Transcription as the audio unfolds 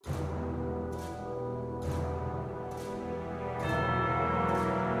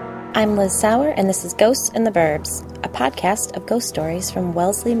I'm Liz Sauer, and this is Ghosts in the Burbs, a podcast of ghost stories from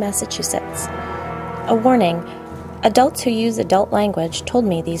Wellesley, Massachusetts. A warning, adults who use adult language told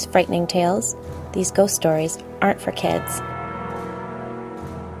me these frightening tales, these ghost stories, aren't for kids.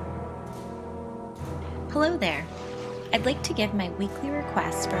 Hello there. I'd like to give my weekly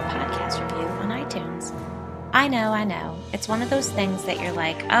request for a podcast review on iTunes. I know. It's one of those things that you're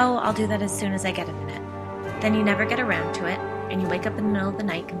like, oh, I'll do that as soon as I get a minute. Then you never get around to it, and you wake up in the middle of the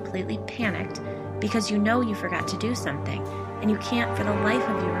night completely panicked because you know you forgot to do something, and you can't for the life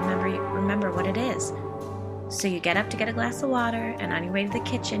of you remember what it is. So you get up to get a glass of water, and on your way to the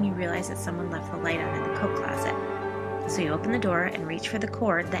kitchen you realize that someone left the light on in the coat closet. So you open the door and reach for the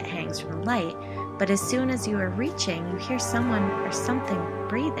cord that hangs from the light, but as soon as you are reaching, you hear someone or something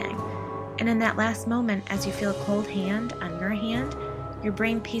breathing. And in that last moment, as you feel a cold hand on your hand, your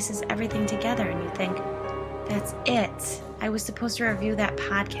brain pieces everything together and you think, that's it. I was supposed to review that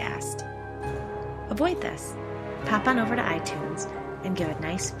podcast. Avoid this. Pop on over to iTunes and give a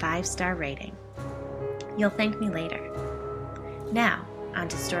nice 5-star rating. You'll thank me later. Now, on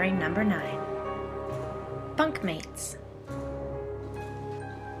to story number 9. Bunkmates.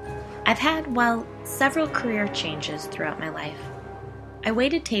 I've had, several career changes throughout my life. I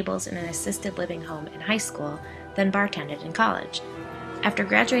waited tables in an assisted living home in high school, then bartended in college. After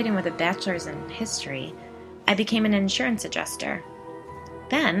graduating with a bachelor's in history, I became an insurance adjuster.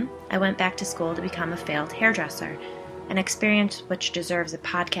 Then, I went back to school to become a failed hairdresser, an experience which deserves a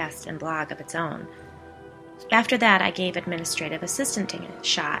podcast and blog of its own. After that, I gave administrative assistanting a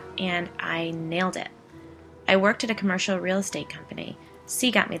shot, and I nailed it. I worked at a commercial real estate company.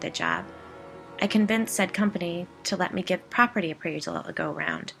 C got me the job. I convinced said company to let me give property appraisal a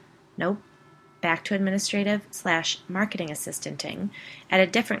go-round. Nope. Back to administrative/marketing assistanting at a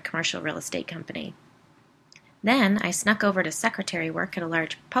different commercial real estate company. Then I snuck over to secretary work at a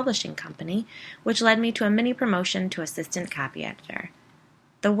large publishing company, which led me to a mini promotion to assistant copy editor.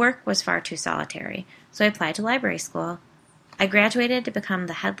 The work was far too solitary, so I applied to library school. I graduated to become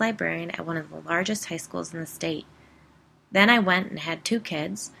the head librarian at one of the largest high schools in the state. Then I went and had 2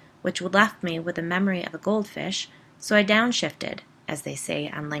 kids, which left me with the memory of a goldfish, so I downshifted, as they say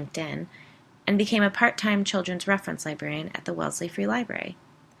on LinkedIn, and became a part-time children's reference librarian at the Wellesley Free Library.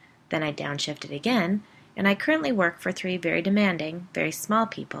 Then I downshifted again, and I currently work for 3 very demanding, very small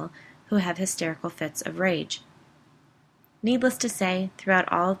people who have hysterical fits of rage. Needless to say, throughout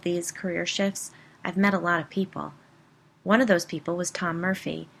all of these career shifts, I've met a lot of people. One of those people was Tom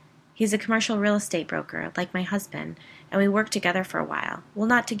Murphy. He's a commercial real estate broker, like my husband, and we worked together for a while. Well,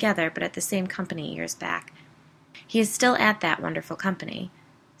 not together, but at the same company years back. He is still at that wonderful company.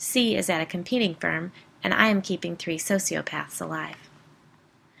 C is at a competing firm, and I am keeping 3 sociopaths alive.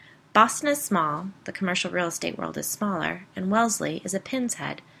 Boston is small, the commercial real estate world is smaller, and Wellesley is a pin's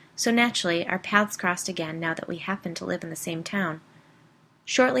head, so naturally our paths crossed again now that we happen to live in the same town.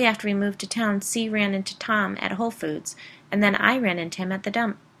 Shortly after we moved to town, C ran into Tom at Whole Foods, and then I ran into him at the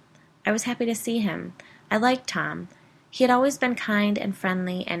dump. I was happy to see him. I liked Tom. He had always been kind and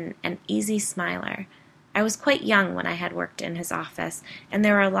friendly and an easy smiler. I was quite young when I had worked in his office, and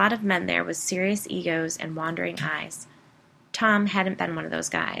there were a lot of men there with serious egos and wandering eyes. Tom hadn't been one of those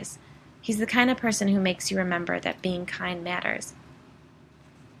guys. He's the kind of person who makes you remember that being kind matters.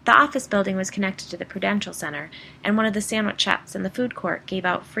 The office building was connected to the Prudential Center, and one of the sandwich shops in the food court gave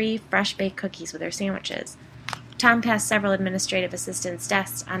out free, fresh-baked cookies with their sandwiches. Tom passed several administrative assistants'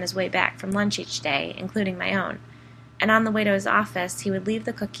 desks on his way back from lunch each day, including my own, and on the way to his office he would leave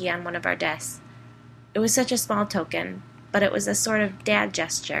the cookie on one of our desks. It was such a small token, but it was a sort of dad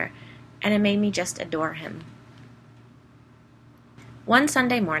gesture, and it made me just adore him. One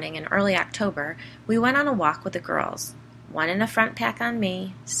Sunday morning in early October, we went on a walk with the girls, one in a front pack on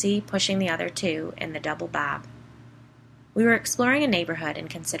me, C pushing the other 2 in the double bob. We were exploring a neighborhood and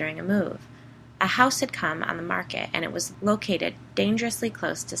considering a move. A house had come on the market, and it was located dangerously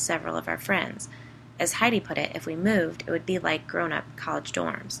close to several of our friends. As Heidi put it, if we moved, it would be like grown-up college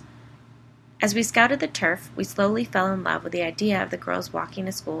dorms. As we scouted the turf, we slowly fell in love with the idea of the girls walking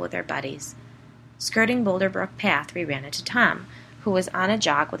to school with their buddies. Skirting Boulder Brook Path, we ran into Tom, who was on a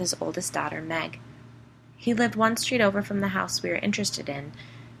jog with his oldest daughter, Meg. He lived 1 street over from the house we were interested in,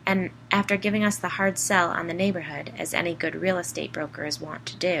 and after giving us the hard sell on the neighborhood, as any good real estate broker is wont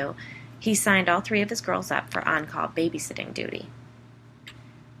to do, he signed all 3 of his girls up for on-call babysitting duty.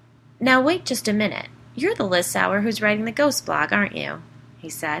 "Now wait just a minute. You're the Liz Sauer who's writing the ghost blog, aren't you?" he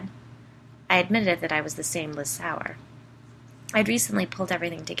said. I admitted that I was the same Liz Sauer. I'd recently pulled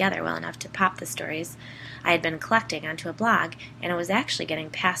everything together well enough to pop the stories I had been collecting onto a blog, and it was actually getting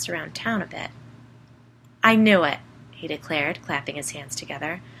passed around town a bit. "I knew it," he declared, clapping his hands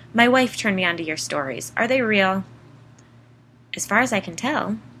together. My wife turned me on to your stories. Are they real? As far as I can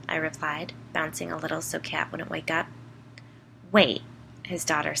tell, I replied, bouncing a little so Kat wouldn't wake up. Wait, his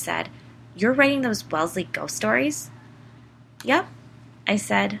daughter said. You're writing those Wellesley ghost stories? Yep, I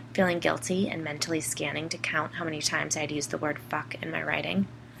said, feeling guilty and mentally scanning to count how many times I had used the word fuck in my writing.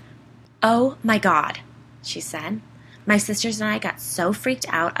 Oh my God, she said. My sisters and I got so freaked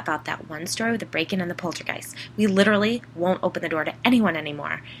out about that one story with the break-in and the poltergeist. We literally won't open the door to anyone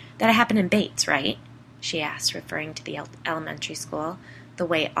anymore. That happened in Bates, right? She asked, referring to the elementary school, the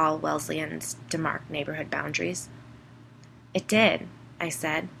way all Wesleyans demark neighborhood boundaries. It did, I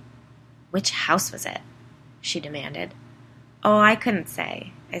said. Which house was it? She demanded. Oh, I couldn't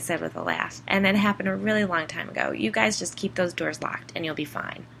say, I said with a laugh, and it happened a really long time ago. You guys just keep those doors locked, and you'll be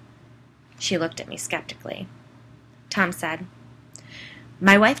fine. She looked at me skeptically. Tom said,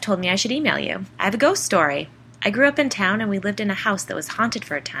 My wife told me I should email you. I have a ghost story. I grew up in town, and we lived in a house that was haunted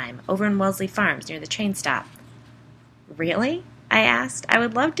for a time, over in Wellesley Farms near the train stop. Really? I asked. I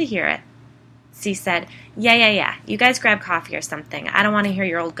would love to hear it. C said, Yeah. You guys grab coffee or something. I don't want to hear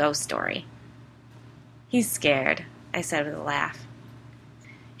your old ghost story. He's scared, I said with a laugh.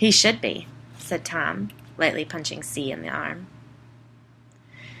 He should be, said Tom, lightly punching C in the arm.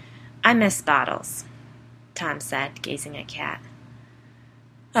 I miss bottles, Tom said, gazing at Kat.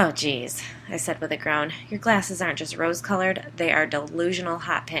 Oh, geez, I said with a groan. Your glasses aren't just rose-colored, they are delusional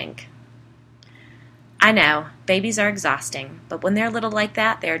hot pink. I know, babies are exhausting, but when they're little like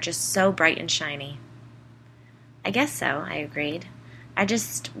that, they are just so bright and shiny. I guess so, I agreed. I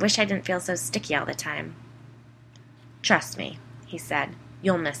just wish I didn't feel so sticky all the time. Trust me, he said.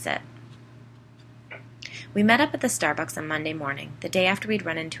 You'll miss it. We met up at the Starbucks on Monday morning, the day after we'd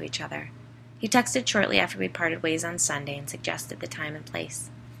run into each other. He texted shortly after we'd parted ways on Sunday and suggested the time and place.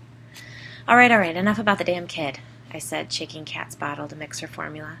 All right, enough about the damn kid, I said, shaking Kat's bottle to mix her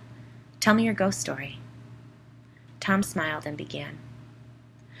formula. Tell me your ghost story. Tom smiled and began.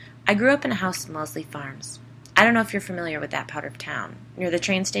 I grew up in a house in Wellesley Farms. I don't know if you're familiar with that part of town, near the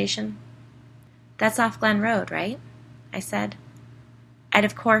train station. That's off Glen Road, right? I said. I'd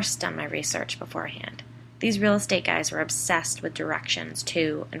of course done my research beforehand. These real estate guys were obsessed with directions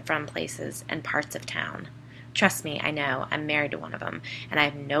to and from places and parts of town. Trust me, I know, I'm married to one of them, and I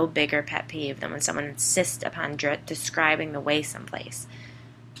have no bigger pet peeve than when someone insists upon describing the way someplace,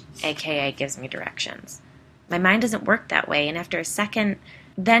 a.k.a. gives me directions. My mind doesn't work that way, and after a second,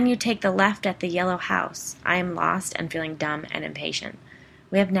 then you take the left at the yellow house. I am lost and feeling dumb and impatient.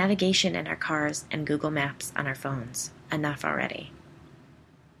 We have navigation in our cars and Google Maps on our phones. Enough already.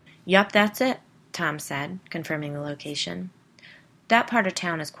 Yup, that's it, Tom said, confirming the location. That part of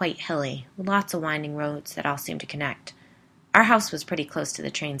town is quite hilly, with lots of winding roads that all seem to connect. Our house was pretty close to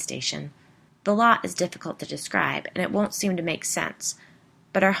the train station. The lot is difficult to describe, and it won't seem to make sense,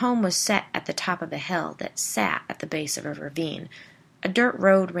 but our home was set at the top of a hill that sat at the base of a ravine. A dirt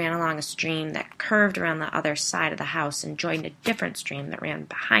road ran along a stream that curved around the other side of the house and joined a different stream that ran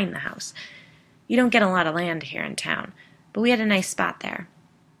behind the house. You don't get a lot of land here in town, but we had a nice spot there.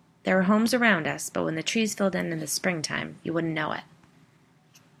 There were homes around us, but when the trees filled in the springtime, you wouldn't know it.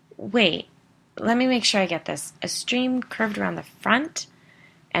 Wait, let me make sure I get this. A stream curved around the front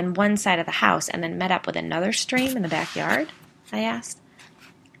and one side of the house and then met up with another stream in the backyard? I asked.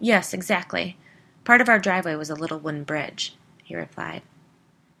 Yes, exactly. Part of our driveway was a little wooden bridge, he replied.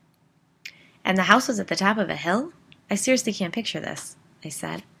 And the house was at the top of a hill? I seriously can't picture this, I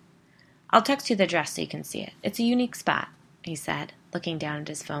said. I'll text you the address so you can see it. It's a unique spot, he said, looking down at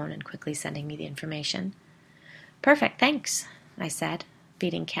his phone and quickly sending me the information. Perfect, thanks, I said,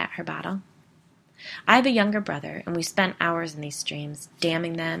 feeding Kat her bottle. I have a younger brother, and we spent hours in these streams,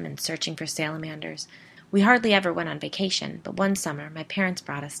 damming them and searching for salamanders. We hardly ever went on vacation, but one summer my parents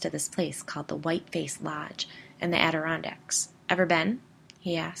brought us to this place called the White-Faced Lodge in the Adirondacks. Ever been?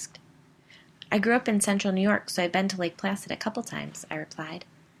 He asked. I grew up in central New York, so I've been to Lake Placid a couple times, I replied.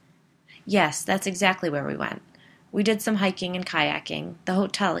 Yes, that's exactly where we went. We did some hiking and kayaking. The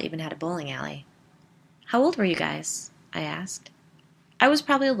hotel even had a bowling alley. How old were you guys? I asked. I was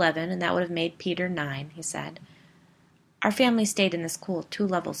probably 11, and that would have made Peter 9, he said. Our family stayed in this cool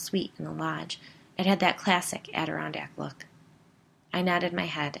 2-level suite in the lodge. It had that classic Adirondack look. I nodded my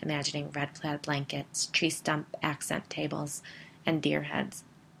head, imagining red-plaid blankets, tree stump accent tables, and deer heads.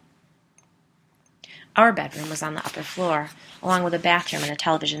 Our bedroom was on the upper floor, along with a bathroom and a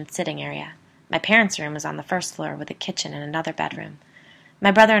television sitting area. My parents' room was on the first floor with a kitchen and another bedroom.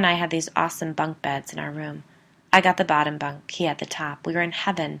 My brother and I had these awesome bunk beds in our room. I got the bottom bunk, he had the top. We were in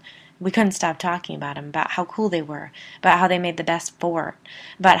heaven. We couldn't stop talking about them, about how cool they were, about how they made the best fort,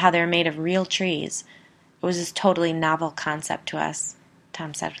 about how they were made of real trees. It was this totally novel concept to us.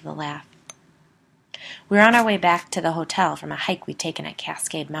 Tom said with a laugh. We were on our way back to the hotel from a hike we'd taken at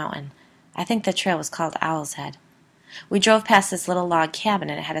Cascade Mountain. I think the trail was called Owl's Head. We drove past this little log cabin,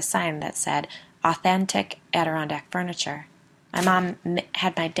 and it had a sign that said, "Authentic Adirondack Furniture." My mom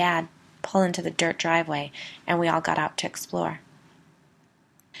had my dad pull into the dirt driveway, and we all got out to explore.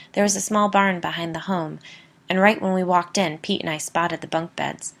 There was a small barn behind the home, and right when we walked in, Pete and I spotted the bunk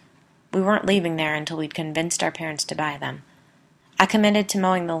beds. We weren't leaving there until we'd convinced our parents to buy them. I committed to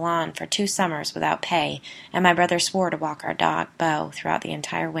mowing the lawn for 2 summers without pay, and my brother swore to walk our dog, Bo, throughout the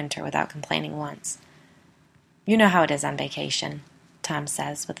entire winter without complaining once. "You know how it is on vacation," Tom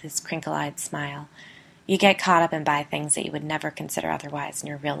says with his crinkle-eyed smile. "You get caught up and buy things that you would never consider otherwise in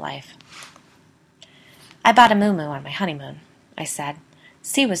your real life." "I bought a moo-moo on my honeymoon," I said.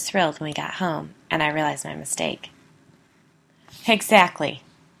 C was thrilled when we got home, and I realized my mistake. "Exactly,"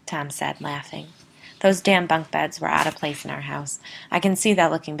 Tom said, laughing. "Those damn bunk beds were out of place in our house. I can see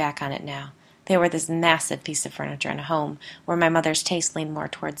that looking back on it now. They were this massive piece of furniture in a home where my mother's taste leaned more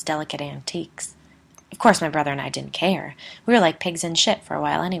towards delicate antiques. Of course, my brother and I didn't care. We were like pigs in shit for a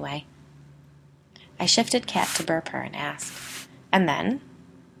while anyway." I shifted Kat to burp her and asked, "And then?"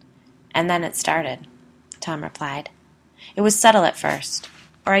 "And then it started," Tom replied. "It was subtle at first,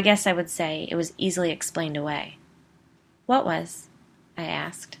 or I guess I would say it was easily explained away." "What was?" I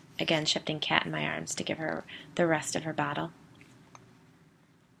asked, again shifting Kat in my arms to give her the rest of her bottle.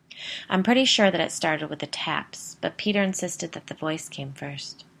 I'm pretty sure that it started with the taps, but Peter insisted that the voice came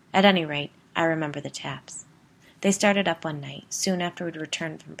first. At any rate, I remember the taps. They started up one night, soon after we'd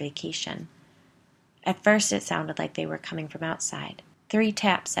returned from vacation. At first it sounded like they were coming from outside, 3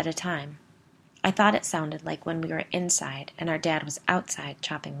 taps at a time. I thought it sounded like when we were inside and our dad was outside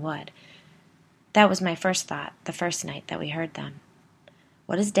chopping wood. That was my first thought the first night that we heard them.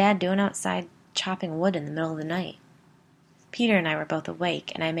 What is Dad doing outside chopping wood in the middle of the night? Peter and I were both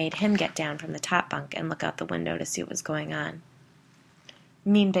awake, and I made him get down from the top bunk and look out the window to see what was going on.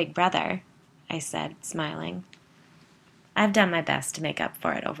 "You mean Big Brother," I said, smiling. "I've done my best to make up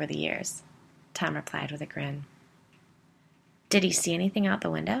for it over the years," Tom replied with a grin. "Did he see anything out the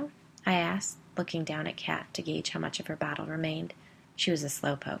window?" I asked, looking down at Kat to gauge how much of her bottle remained. She was a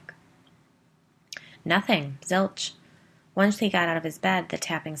slowpoke. "Nothing. Zilch. Once he got out of his bed, the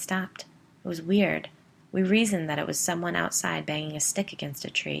tapping stopped. It was weird. We reasoned that it was someone outside banging a stick against a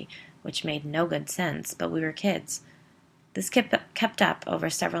tree, which made no good sense, but we were kids. This kept up over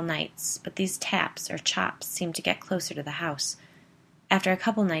several nights, but these taps, or chops, seemed to get closer to the house. After a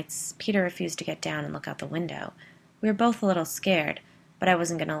couple nights, Peter refused to get down and look out the window. We were both a little scared, but I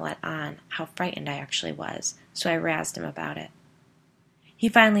wasn't going to let on how frightened I actually was, so I razzed him about it. He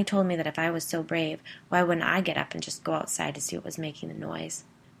finally told me that if I was so brave, why wouldn't I get up and just go outside to see what was making the noise?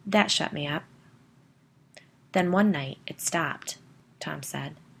 That shut me up. Then one night, it stopped, Tom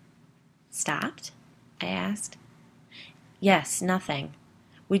said. "Stopped?" I asked. "Yes, nothing.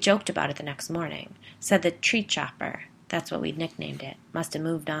 We joked about it the next morning. Said the tree chopper, that's what we'd nicknamed it, must have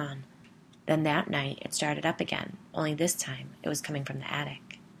moved on. Then that night, it started up again, only this time it was coming from the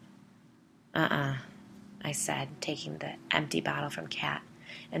attic." I said, taking the empty bottle from Kat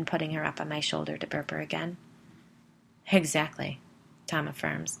and putting her up on my shoulder to burp her again. "Exactly," Tom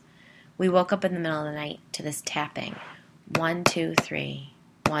affirms. "We woke up in the middle of the night to this tapping. 1, 2, 3,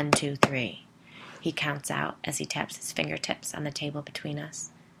 1, 2, 3. He counts out as he taps his fingertips on the table between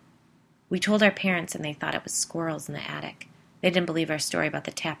us. We told our parents, and they thought it was squirrels in the attic. They didn't believe our story about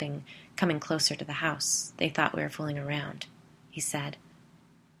the tapping coming closer to the house. They thought we were fooling around," he said.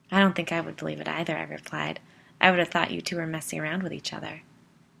 "I don't think I would believe it either," I replied. "I would have thought you two were messing around with each other."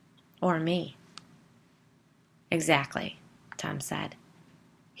 "Or me." "Exactly," Tom said.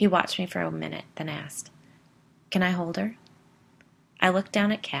 He watched me for a minute, then asked, "Can I hold her?" I looked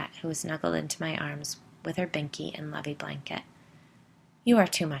down at Kat, who was snuggled into my arms with her binky and lovey blanket. "You are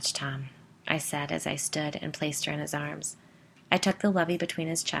too much, Tom," I said as I stood and placed her in his arms. I took the lovey between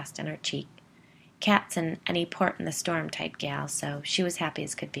his chest and her cheek. Kat's an any port in the storm type gal, so she was happy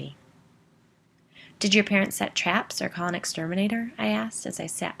as could be. "Did your parents set traps or call an exterminator?" I asked as I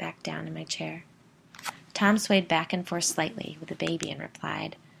sat back down in my chair. Tom swayed back and forth slightly with the baby and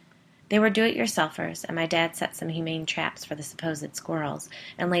replied, "They were do-it-yourselfers, and my dad set some humane traps for the supposed squirrels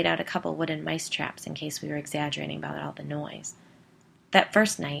and laid out a couple wooden mice traps in case we were exaggerating about all the noise. That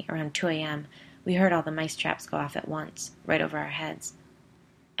first night, around 2 a.m., we heard all the mice traps go off at once, right over our heads."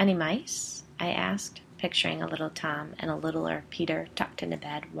 "Any mice?" I asked, picturing a little Tom and a littler Peter tucked into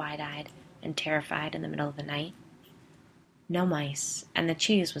bed, wide-eyed and terrified in the middle of the night. "No mice, and the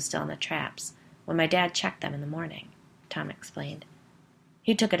cheese was still in the traps when my dad checked them in the morning," Tom explained.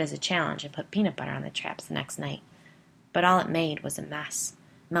 "He took it as a challenge and put peanut butter on the traps the next night. but all it made was a mess,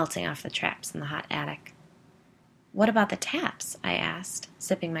 melting off the traps in the hot attic. "What about the taps?" I asked,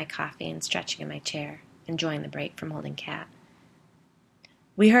 sipping my coffee and stretching in my chair, enjoying the break from holding Cat.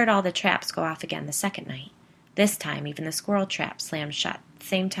 "We heard all the traps go off again the second night. This time, even the squirrel trap slammed shut,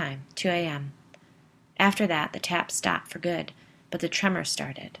 same time, 2 a.m. After that, the taps stopped for good, but the tremor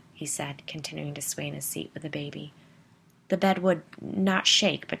started," he said, continuing to sway in his seat with the baby. "The bed would not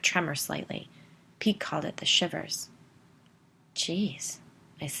shake, but tremor slightly. Pete called it the shivers." "Geez,"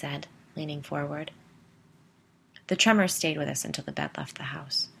 I said, leaning forward. "The tremor stayed with us until the bed left the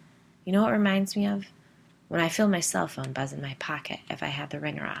house. You know what it reminds me of? When I feel my cell phone buzz in my pocket if I have the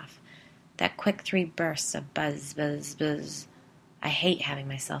ringer off. That quick 3 bursts of buzz, buzz, buzz. I hate having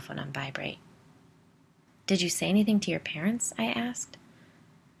my cell phone on vibrate." "Did you say anything to your parents?" I asked.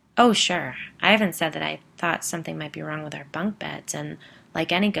 "Oh, sure. I even said that I thought something might be wrong with our bunk beds, and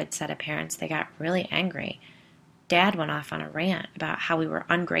like any good set of parents, they got really angry. Dad went off on a rant about how we were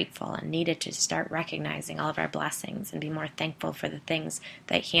ungrateful and needed to start recognizing all of our blessings and be more thankful for the things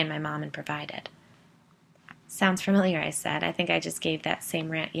that he and my mom had provided." "Sounds familiar," I said. "I think I just gave that same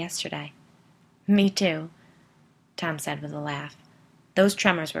rant yesterday." "Me too," Tom said with a laugh. "Those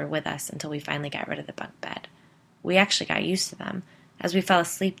tremors were with us until we finally got rid of the bunk bed. We actually got used to them. As we fell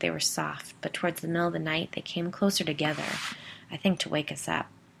asleep, they were soft, but towards the middle of the night, they came closer together, I think to wake us up.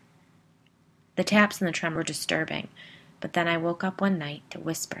 The taps and the tremor were disturbing, but then I woke up one night to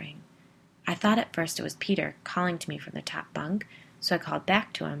whispering. I thought at first it was Peter calling to me from the top bunk, so I called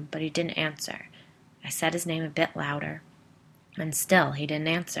back to him, but he didn't answer. I said his name a bit louder, and still he didn't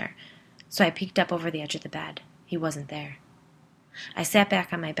answer, so I peeked up over the edge of the bed. He wasn't there. I sat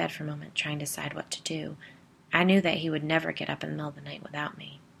back on my bed for a moment, trying to decide what to do. I knew that he would never get up in the middle of the night without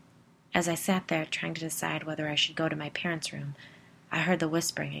me. As I sat there, trying to decide whether I should go to my parents' room, I heard the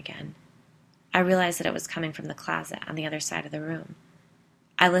whispering again. I realized that it was coming from the closet on the other side of the room.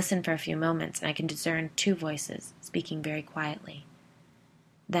 I listened for a few moments, and I could discern 2 voices, speaking very quietly.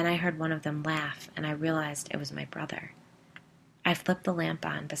 Then I heard one of them laugh, and I realized it was my brother. I flipped the lamp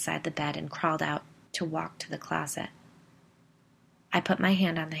on beside the bed and crawled out to walk to the closet. I put my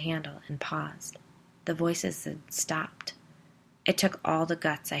hand on the handle and paused. The voices had stopped. It took all the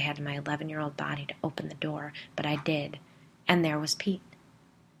guts I had in my 11-year-old body to open the door, but I did, and there was Pete.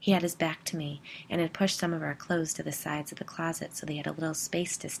 He had his back to me, and had pushed some of our clothes to the sides of the closet so they had a little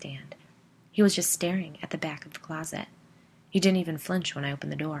space to stand. He was just staring at the back of the closet. He didn't even flinch when I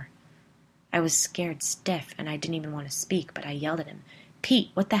opened the door. I was scared stiff, and I didn't even want to speak, but I yelled at him,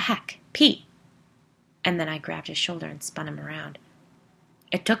 "Pete, what the heck? Pete!" And then I grabbed his shoulder and spun him around.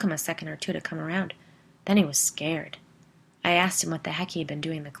 It took him a second or 2 to come around. Then he was scared. I asked him what the heck he had been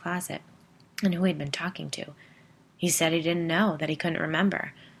doing in the closet, and who he had been talking to. He said he didn't know, that he couldn't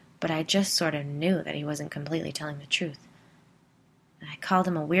remember, but I just sort of knew that he wasn't completely telling the truth. I called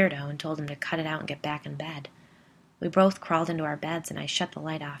him a weirdo and told him to cut it out and get back in bed. We both crawled into our beds, and I shut the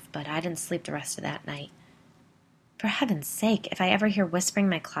light off, but I didn't sleep the rest of that night. For heaven's sake, if I ever hear whispering in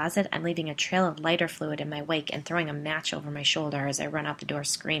my closet, I'm leaving a trail of lighter fluid in my wake and throwing a match over my shoulder as I run out the door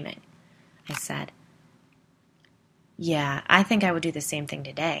screaming, I said. "Yeah, I think I would do the same thing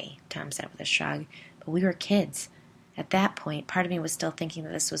today," Tom said with a shrug, "but we were kids. At that point, part of me was still thinking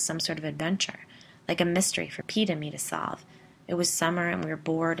that this was some sort of adventure, like a mystery for Pete and me to solve. It was summer, and we were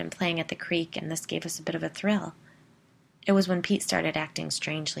bored and playing at the creek, and this gave us a bit of a thrill. It was when Pete started acting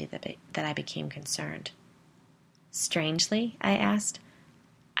strangely that I became concerned." "Strangely?" I asked.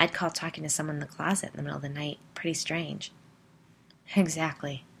 I'd call talking to someone in the closet in the middle of the night pretty strange.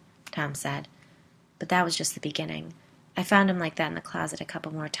 "Exactly," Tom said. "But that was just the beginning. I found him like that in the closet a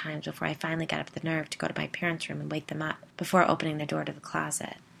couple more times before I finally got up the nerve to go to my parents' room and wake them up before opening the door to the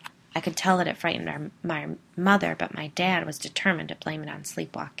closet. I could tell that it frightened my mother, but my dad was determined to blame it on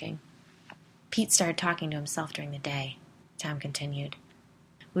sleepwalking. Pete started talking to himself during the day," Tom continued.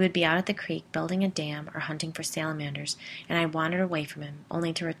 "We would be out at the creek building a dam or hunting for salamanders, and I wandered away from him,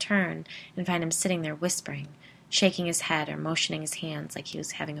 only to return and find him sitting there whispering, shaking his head or motioning his hands like he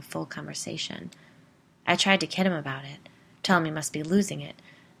was having a full conversation. I tried to kid him about it, tell him he must be losing it,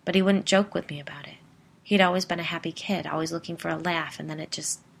 but he wouldn't joke with me about it. He'd always been a happy kid, always looking for a laugh, and then it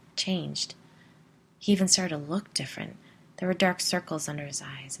just changed. He even started to look different. There were dark circles under his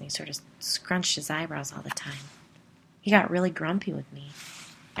eyes, and he sort of scrunched his eyebrows all the time. He got really grumpy with me.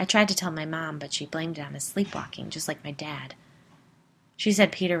 I tried to tell my mom, but she blamed it on his sleepwalking, just like my dad. She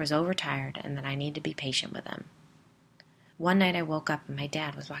said Peter was overtired and that I needed to be patient with him. One night I woke up and my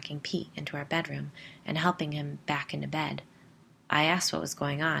dad was walking Pete into our bedroom and helping him back into bed. I asked what was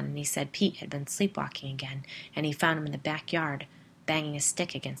going on, and he said Pete had been sleepwalking again, and he found him in the backyard, banging a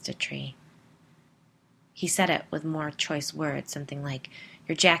stick against a tree. He said it with more choice words, something like,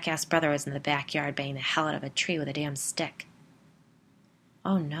 "Your jackass brother was in the backyard banging the hell out of a tree with a damn stick."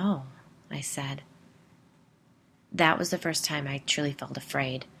 "Oh, no," I said. That was the first time I truly felt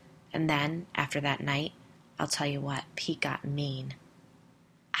afraid. And then, after that night, I'll tell you what, Pete got mean.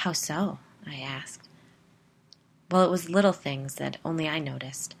 "How so?" I asked. Well, it was little things that only I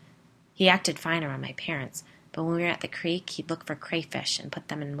noticed. He acted fine around my parents, but when we were at the creek, he'd look for crayfish and put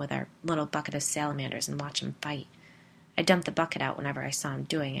them in with our little bucket of salamanders and watch them fight. I dumped the bucket out whenever I saw him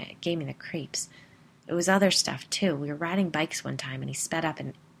doing it. It gave me the creeps. It was other stuff, too. We were riding bikes one time, and he sped up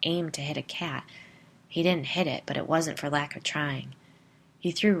and aimed to hit a cat. He didn't hit it, but it wasn't for lack of trying.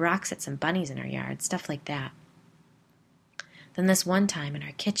 He threw rocks at some bunnies in our yard, stuff like that. Then this one time in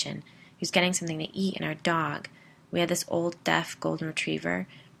our kitchen, he was getting something to eat, and our dog, we had this old, deaf golden retriever,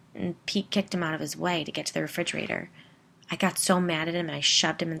 and Pete kicked him out of his way to get to the refrigerator. I got so mad at him, and I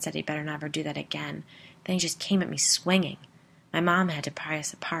shoved him and said he'd better never do that again. Then he just came at me swinging. My mom had to pry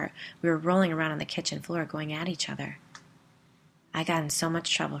us apart. We were rolling around on the kitchen floor going at each other. I got in so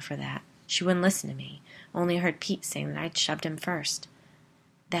much trouble for that. She wouldn't listen to me. Only heard Pete saying that I'd shoved him first.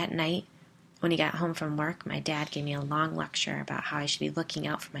 That night, when he got home from work, my dad gave me a long lecture about how I should be looking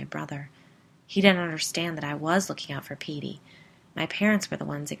out for my brother. He didn't understand that I was looking out for Petey. My parents were the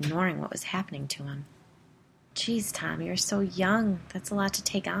ones ignoring what was happening to him. "Geez, Tom, you're so young. That's a lot to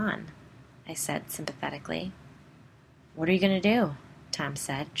take on," I said sympathetically. "What are you going to do?" Tom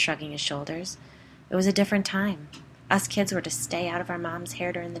said, shrugging his shoulders. It was a different time. Us kids were to stay out of our mom's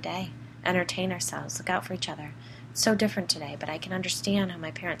hair during the day, entertain ourselves, look out for each other. It's so different today, but I can understand how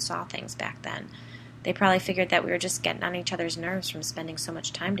my parents saw things back then. They probably figured that we were just getting on each other's nerves from spending so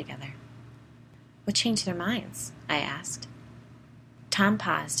much time together. "What changed their minds?" I asked. Tom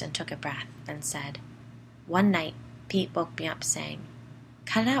paused and took a breath, then said, "One night, Pete woke me up saying,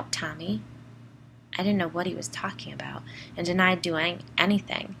 'Cut it out, Tommy.' I didn't know what he was talking about, and denied doing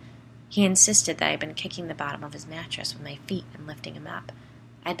anything. He insisted that I had been kicking the bottom of his mattress with my feet and lifting him up.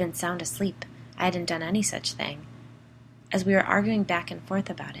 I had been sound asleep. I hadn't done any such thing. As we were arguing back and forth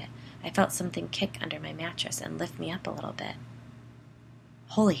about it, I felt something kick under my mattress and lift me up a little bit.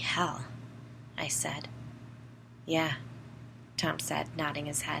 'Holy hell,' I said. "Yeah," Tom said, nodding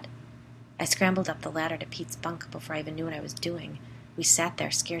his head. I scrambled up the ladder to Pete's bunk before I even knew what I was doing. We sat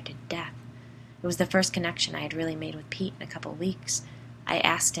there scared to death. It was the first connection I had really made with Pete in a couple weeks. I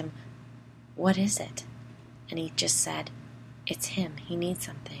asked him, "What is it?" And he just said, "It's him. He needs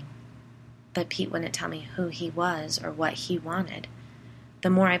something." But Pete wouldn't tell me who he was or what he wanted. The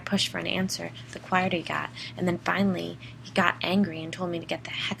more I pushed for an answer, the quieter he got, and then finally he got angry and told me to get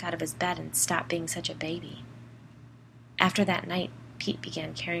the heck out of his bed and stop being such a baby. After that night, Pete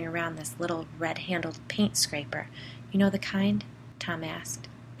began carrying around this little red-handled paint scraper. "You know the kind?" Tom asked.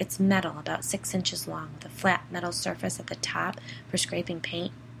 "It's metal, about 6 inches long, with a flat metal surface at the top for scraping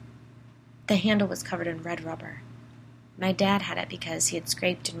paint." The handle was covered in red rubber. My dad had it because he had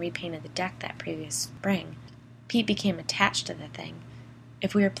scraped and repainted the deck that previous spring. Pete became attached to the thing.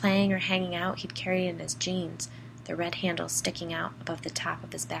 If we were playing or hanging out, he'd carry it in his jeans, the red handle sticking out above the top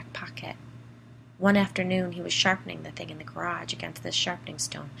of his back pocket. One afternoon, he was sharpening the thing in the garage against the sharpening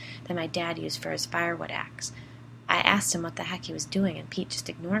stone that my dad used for his firewood axe. I asked him what the heck he was doing, and Pete just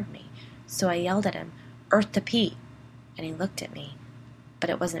ignored me. So I yelled at him, "Earth to Pete!" And he looked at me. But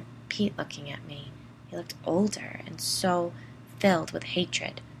it wasn't Pete looking at me. He looked older and so filled with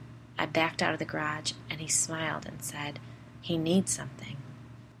hatred. I backed out of the garage, and he smiled and said, "He needs something."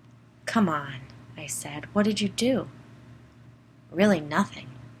 "Come on," I said. "What did you do?" "Really nothing.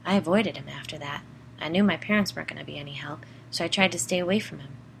 I avoided him after that. I knew my parents weren't going to be any help, so I tried to stay away from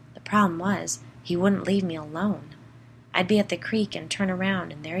him. The problem was, he wouldn't leave me alone. I'd be at the creek and turn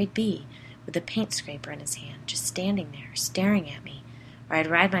around, and there he'd be, with the paint scraper in his hand, just standing there, staring at me. Or I'd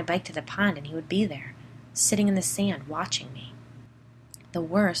ride my bike to the pond, and he would be there, sitting in the sand, watching me. The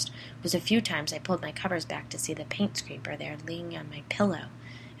worst was a few times I pulled my covers back to see the paint scraper there leaning on my pillow,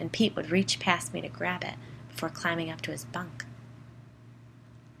 and Pete would reach past me to grab it before climbing up to his bunk.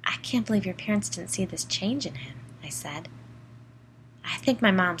 "I can't believe your parents didn't see this change in him," I said. "I think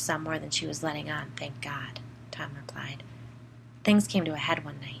my mom saw more than she was letting on, thank God," Tom replied. Things came to a head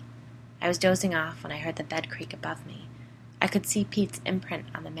one night. I was dozing off when I heard the bed creak above me. I could see Pete's imprint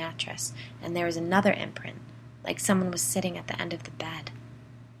on the mattress, and there was another imprint, like someone was sitting at the end of the bed.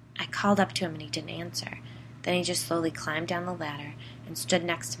 I called up to him and he didn't answer. Then he just slowly climbed down the ladder and stood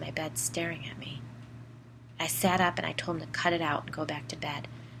next to my bed staring at me. I sat up and I told him to cut it out and go back to bed.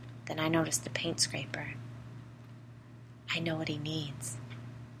 Then I noticed the paint scraper. "I know what he needs,"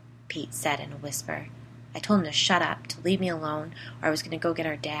 Pete said in a whisper. I told him to shut up, to leave me alone, or I was going to go get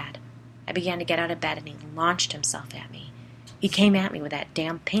our dad. I began to get out of bed, and he launched himself at me. He came at me with that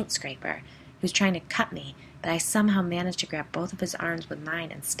damn paint scraper. He was trying to cut me, but I somehow managed to grab both of his arms with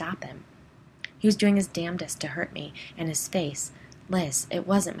mine and stop him. He was doing his damnedest to hurt me, and his face, Liz, it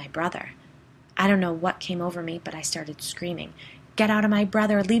wasn't my brother. I don't know what came over me, but I started screaming, "Get out of my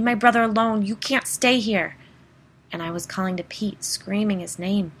brother! Leave my brother alone! You can't stay here!" And I was calling to Pete, screaming his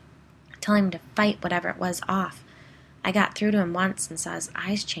name, telling him to fight whatever it was off. I got through to him once and saw his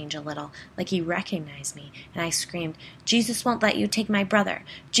eyes change a little, like he recognized me, and I screamed, "Jesus won't let you take my brother!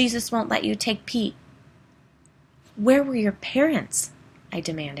 Jesus won't let you take Pete!" "Where were your parents?" I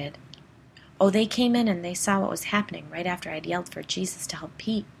demanded. "Oh, they came in and they saw what was happening right after I'd yelled for Jesus to help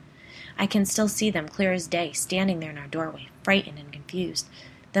Pete. I can still see them clear as day, standing there in our doorway, frightened and confused.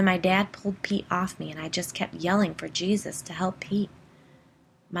 Then my dad pulled Pete off me, and I just kept yelling for Jesus to help Pete.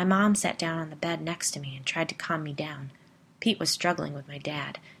 My mom sat down on the bed next to me and tried to calm me down. Pete was struggling with my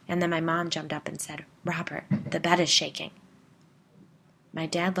dad, and then my mom jumped up and said, "Robert, the bed is shaking." My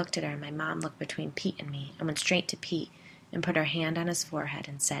dad looked at her, and my mom looked between Pete and me and went straight to Pete and put her hand on his forehead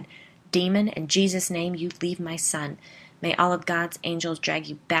and said, "Demon, in Jesus' name, you leave my son. May all of God's angels drag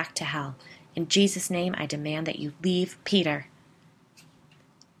you back to hell. In Jesus' name, I demand that you leave Peter."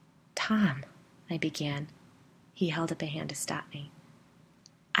 "Tom," I began. He held up a hand to stop me.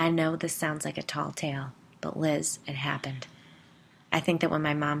 "I know this sounds like a tall tale, but Liz, it happened. I think that when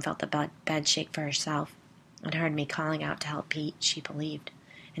my mom felt the bed shake for herself and heard me calling out to help Pete, she believed.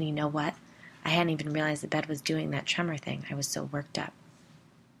 And you know what? I hadn't even realized the bed was doing that tremor thing. I was so worked up."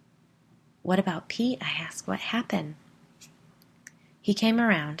 "What about Pete?" I asked. "What happened?" "He came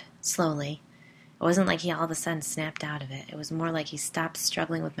around, slowly. It wasn't like he all of a sudden snapped out of it. It was more like he stopped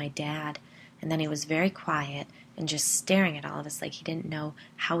struggling with my dad, and then he was very quiet and just staring at all of us like he didn't know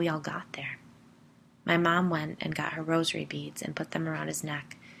how we all got there. My mom went and got her rosary beads and put them around his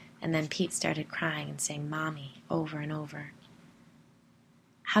neck, and then Pete started crying and saying 'Mommy' over and over."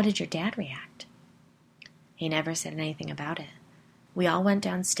 "How did your dad react?" "He never said anything about it. We all went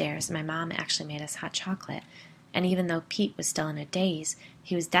downstairs, and my mom actually made us hot chocolate, and even though Pete was still in a daze,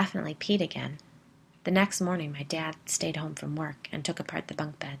 he was definitely Pete again. The next morning, my dad stayed home from work and took apart the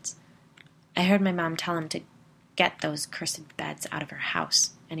bunk beds. I heard my mom tell him to get those cursed beds out of her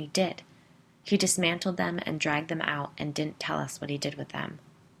house, and he did. He dismantled them and dragged them out and didn't tell us what he did with them."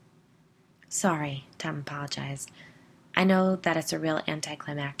 "Sorry," Tom apologized. "I know that it's a real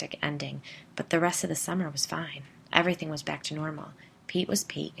anticlimactic ending, but the rest of the summer was fine. Everything was back to normal. Pete was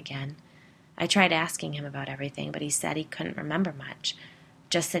Pete again. I tried asking him about everything, but he said he couldn't remember much,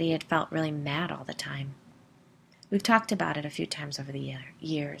 just that he had felt really mad all the time. We've talked about it a few times over the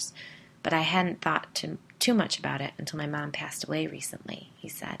years, but I hadn't thought too much about it until my mom passed away recently," he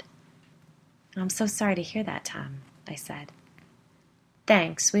said. "I'm so sorry to hear that, Tom," I said.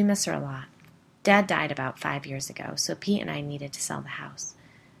 "Thanks, we miss her a lot. Dad died about 5 years ago, so Pete and I needed to sell the house.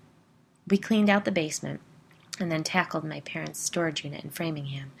 We cleaned out the basement and then tackled my parents' storage unit in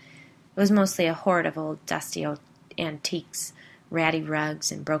Framingham. It was mostly a hoard of old dusty antiques, ratty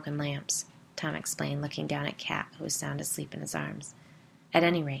rugs, and broken lamps," Tom explained, looking down at Kat, who was sound asleep in his arms. "At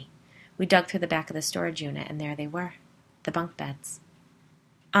any rate, we dug through the back of the storage unit, and there they were, the bunk beds."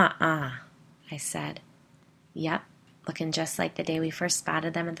 I said. "Yep, looking just like the day we first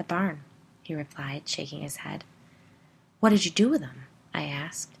spotted them at the barn," he replied, shaking his head. "What did you do with them?" I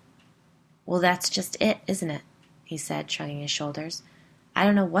asked. "Well, that's just it, isn't it?" he said, shrugging his shoulders. "I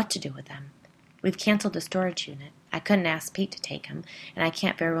don't know what to do with them. We've canceled the storage unit. I couldn't ask Pete to take them, and I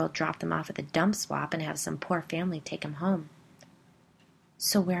can't very well drop them off at the dump swap and have some poor family take them home."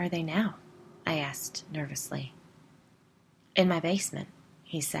 "So where are they now?" I asked nervously. "In my basement,"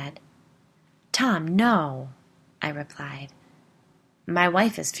 he said. "Tom, no," I replied. "My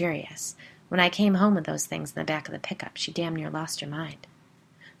wife is furious. When I came home with those things in the back of the pickup, she damn near lost her mind."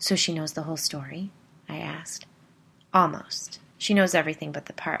 "So she knows the whole story?" I asked. "Almost. She knows everything but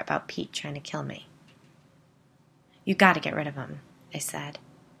the part about Pete trying to kill me." "You got to get rid of them," I said.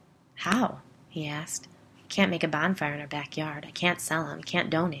 "How?" he asked. "I can't make a bonfire in our backyard. I can't sell them. Can't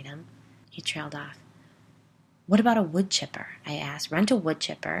donate them." He trailed off. "What about a wood chipper?" I asked. "Rent a wood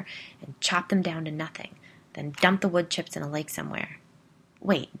chipper and chop them down to nothing. Then dump the wood chips in a lake somewhere."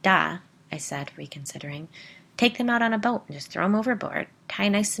 "Wait, duh," I said, reconsidering. "Take them out on a boat and just throw them overboard. Tie a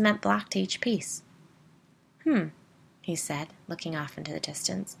nice cement block to each piece." He said, looking off into the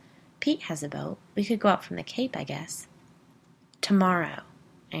distance. "Pete has a boat. We could go up from the Cape, I guess." "Tomorrow,"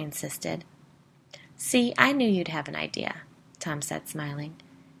 I insisted. "See, I knew you'd have an idea," Tom said, smiling.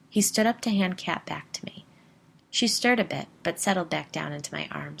 He stood up to hand Kat back to me. She stirred a bit, but settled back down into my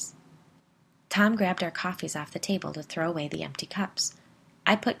arms. Tom grabbed our coffees off the table to throw away the empty cups.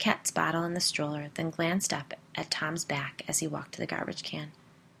 I put Kat's bottle in the stroller, then glanced up at Tom's back as he walked to the garbage can.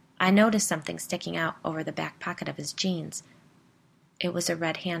 I noticed something sticking out over the back pocket of his jeans. It was a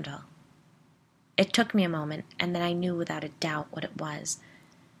red handle. It took me a moment, and then I knew without a doubt what it was.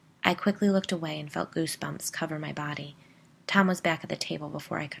 I quickly looked away and felt goosebumps cover my body. Tom was back at the table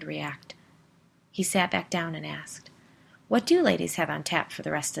before I could react. He sat back down and asked, "What do you ladies have on tap for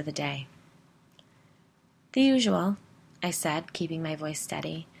the rest of the day?" "The usual," I said, keeping my voice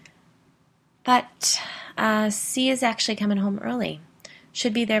steady. "But C is actually coming home early.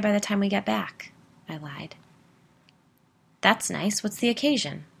 Should be there by the time we get back," I lied. "That's nice. What's the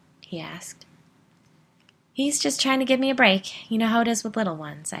occasion?" he asked. "He's just trying to give me a break. You know how it is with little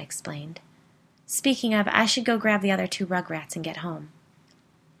ones," I explained. "Speaking of, I should go grab the other 2 rugrats and get home."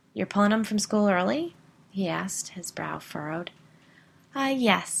 "You're pulling them from school early?" he asked, his brow furrowed.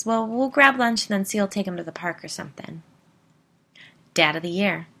 Yes. Well, we'll grab lunch and then C'll take him to the park or something." "Dad of the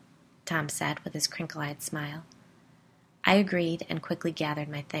year," Tom said with his crinkle-eyed smile. I agreed and quickly gathered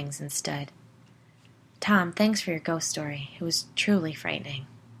my things and stood. "Tom, thanks for your ghost story. It was truly frightening."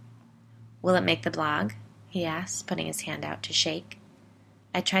 "Will it make the blog?" he asked, putting his hand out to shake.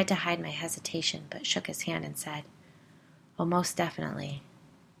 I tried to hide my hesitation, but shook his hand and said, "Oh, most definitely."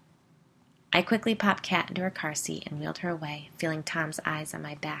 I quickly popped Kat into her car seat and wheeled her away, feeling Tom's eyes on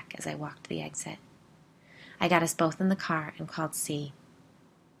my back as I walked to the exit. I got us both in the car and called C.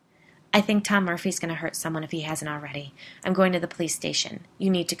 "I think Tom Murphy's going to hurt someone if he hasn't already. I'm going to the police station.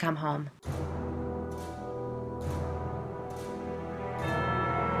 You need to come home."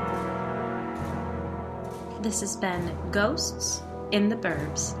 This has been Ghosts in the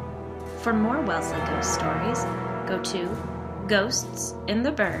Burbs. For more Wellesley ghost stories, go to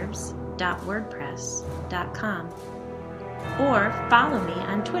ghostsintheburbs.wordpress.com or follow me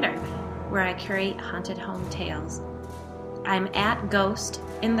on Twitter, where I curate haunted home tales. I'm at Ghost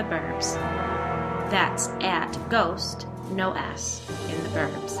in the Burbs. That's at Ghost, no S, in the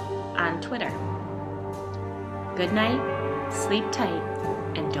Burbs, on Twitter. Good night, sleep tight,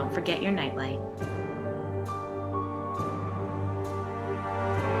 and don't forget your nightlight.